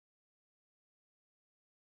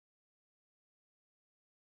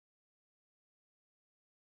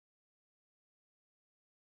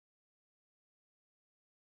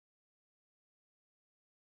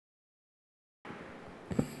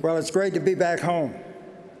Well, it's great to be back home.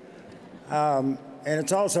 And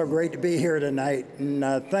it's also great to be here tonight. And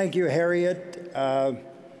thank you, Harriet.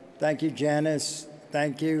 Thank you, Janice.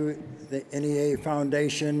 Thank you, the NEA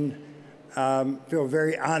Foundation. Feel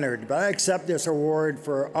very honored. But I accept this award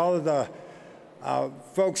for all of the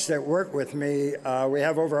folks that work with me. We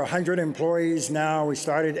have over 100 employees now. We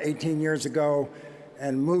started 18 years ago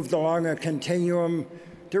and moved along a continuum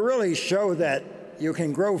to really show that you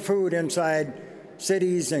can grow food inside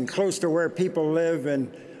cities and close to where people live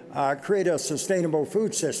and create a sustainable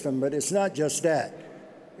food system. But it's not just that.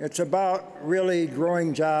 It's about really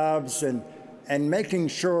growing jobs and making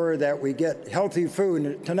sure that we get healthy food.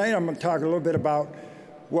 And tonight I'm going to talk a little bit about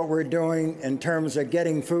what we're doing in terms of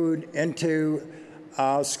getting food into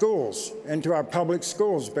schools, into our public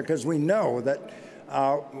schools, because we know that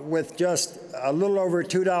with just a little over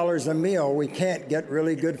 $2 a meal, we can't get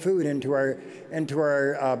really good food into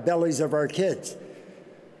our bellies of our kids.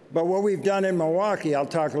 But what we've done in Milwaukee, I'll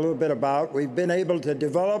talk a little bit about. We've been able to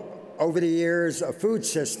develop over the years a food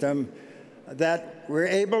system that we're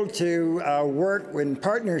able to work in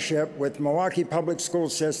partnership with Milwaukee Public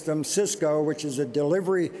Schools system, Cisco, which is a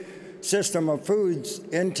delivery system of foods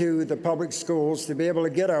into the public schools to be able to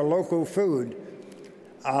get our local food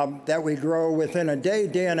that we grow within a day,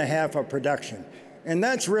 day and a half of production. And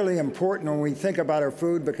that's really important when we think about our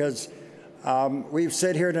food, because we've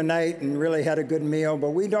sit here tonight and really had a good meal, but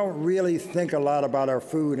we don't really think a lot about our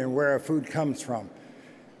food and where our food comes from.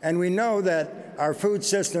 And we know that our food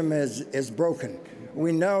system is broken.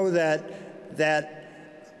 We know that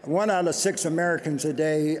 1 out of 6 Americans a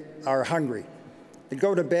day are hungry. They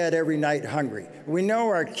go to bed every night hungry. We know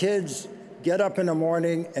our kids get up in the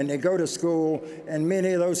morning and they go to school, and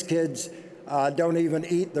many of those kids don't even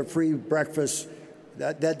eat the free breakfast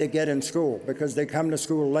that they get in school because they come to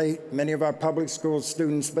school late, many of our public school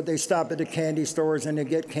students, but they stop at the candy stores and they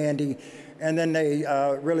get candy, and then they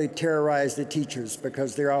really terrorize the teachers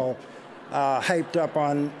because they're all hyped up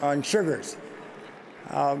on sugars.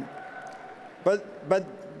 But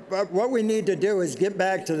what we need to do is get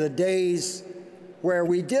back to the days where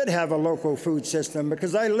we did have a local food system,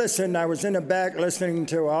 because I was in the back listening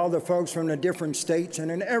to all the folks from the different states, and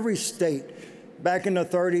in every state, back in the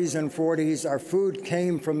 30s and 40s, our food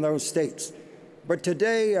came from those states. But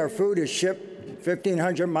today, our food is shipped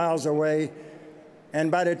 1,500 miles away,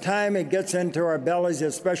 and by the time it gets into our bellies,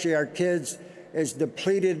 especially our kids, it's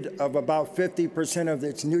depleted of about 50% of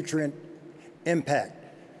its nutrient impact.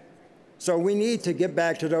 So we need to get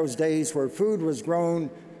back to those days where food was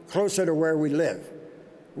grown closer to where we live.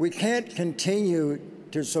 We can't continue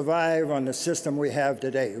to survive on the system we have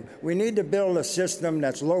today. We need to build a system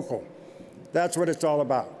that's local. That's what it's all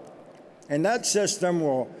about. And that system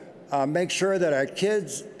will make sure that our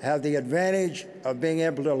kids have the advantage of being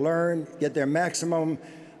able to learn, get their maximum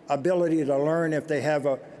ability to learn if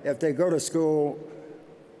they go to school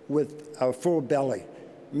with a full belly.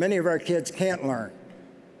 Many of our kids can't learn.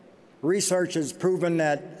 Research has proven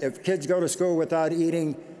that if kids go to school without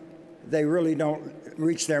eating, they really don't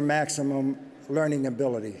reach their maximum learning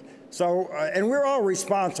ability. So, and we're all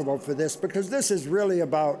responsible for this, because this is really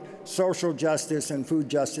about social justice and food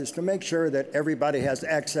justice, to make sure that everybody has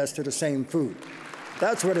access to the same food.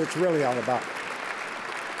 That's what it's really all about.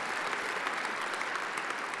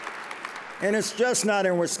 And it's just not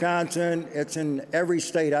in Wisconsin, it's in every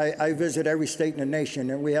state. I visit every state in the nation,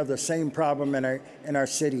 and we have the same problem in our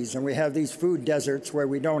cities. And we have these food deserts where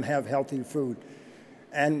we don't have healthy food,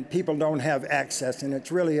 and people don't have access, and it's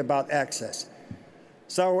really about access.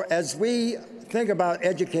 So as we think about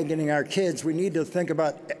educating our kids, we need to think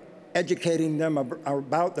about educating them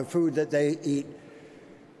about the food that they eat.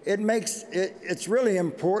 It's really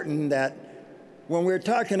important that when we're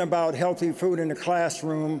talking about healthy food in the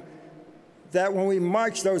classroom, that when we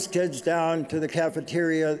march those kids down to the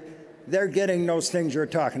cafeteria, they're getting those things you're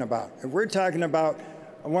talking about. If we're talking about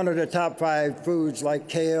one of the top 5 foods like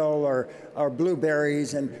kale or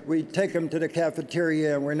blueberries, and we take them to the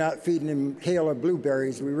cafeteria and we're not feeding them kale or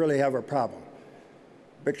blueberries, we really have a problem,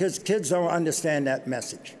 because kids don't understand that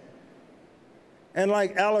message. And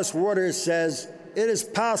like Alice Waters says, it is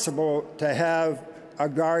possible to have a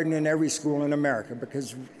garden in every school in America,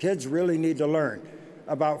 because kids really need to learn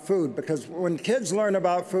about food, because when kids learn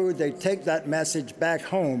about food, they take that message back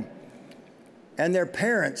home, and their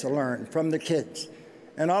parents learn from the kids.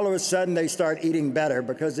 And all of a sudden, they start eating better,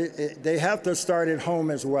 because they have to start at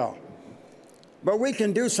home as well. But we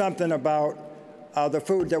can do something about the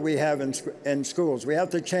food that we have in schools. We have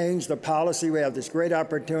to change the policy. We have this great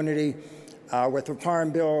opportunity with the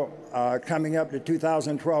Farm Bill coming up, the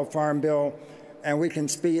 2012 Farm Bill, and we can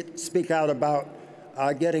speak out about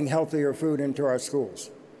getting healthier food into our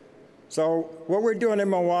schools. So what we're doing in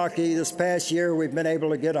Milwaukee this past year, we've been able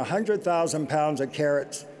to get 100,000 pounds of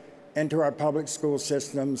carrots into our public school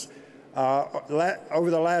systems. Over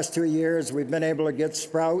the last 2 years, we've been able to get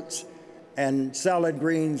sprouts and salad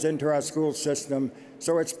greens into our school system.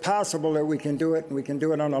 So it's possible that we can do it, and we can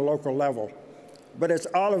do it on a local level. But it's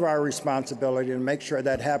all of our responsibility to make sure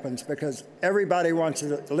that happens, because everybody wants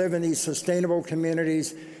to live in these sustainable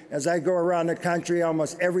communities. As I go around the country,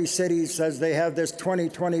 almost every city says they have this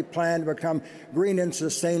 2020 plan to become green and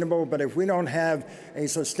sustainable. But if we don't have a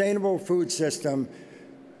sustainable food system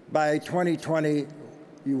by 2020,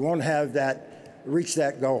 you won't have reach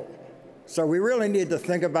that goal. So we really need to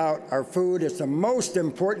think about our food. It's the most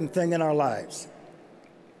important thing in our lives,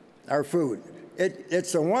 our food.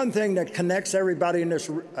 It's the one thing that connects everybody in this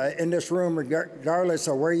room, regardless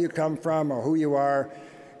of where you come from or who you are,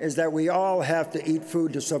 is that we all have to eat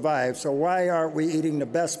food to survive. So why aren't we eating the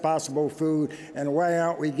best possible food, and why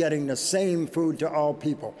aren't we getting the same food to all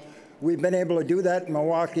people? We've been able to do that in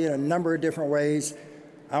Milwaukee in a number of different ways.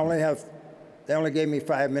 They only gave me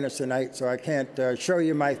 5 minutes tonight, so I can't show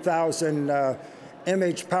you my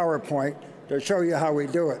 1,000-image PowerPoint to show you how we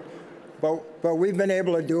do it. But we've been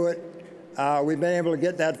able to do it. We've been able to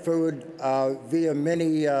get that food via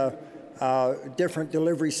many different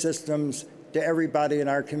delivery systems to everybody in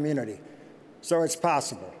our community. So it's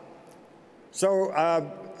possible. So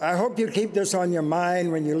I hope you keep this on your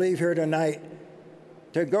mind when you leave here tonight,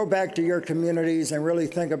 to go back to your communities and really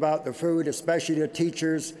think about the food, especially the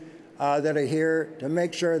teachers that are here, to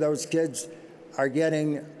make sure those kids are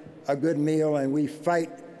getting a good meal, and we fight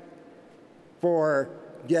for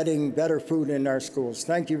getting better food in our schools.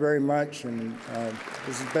 Thank you very much, and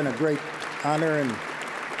this has been a great honor. And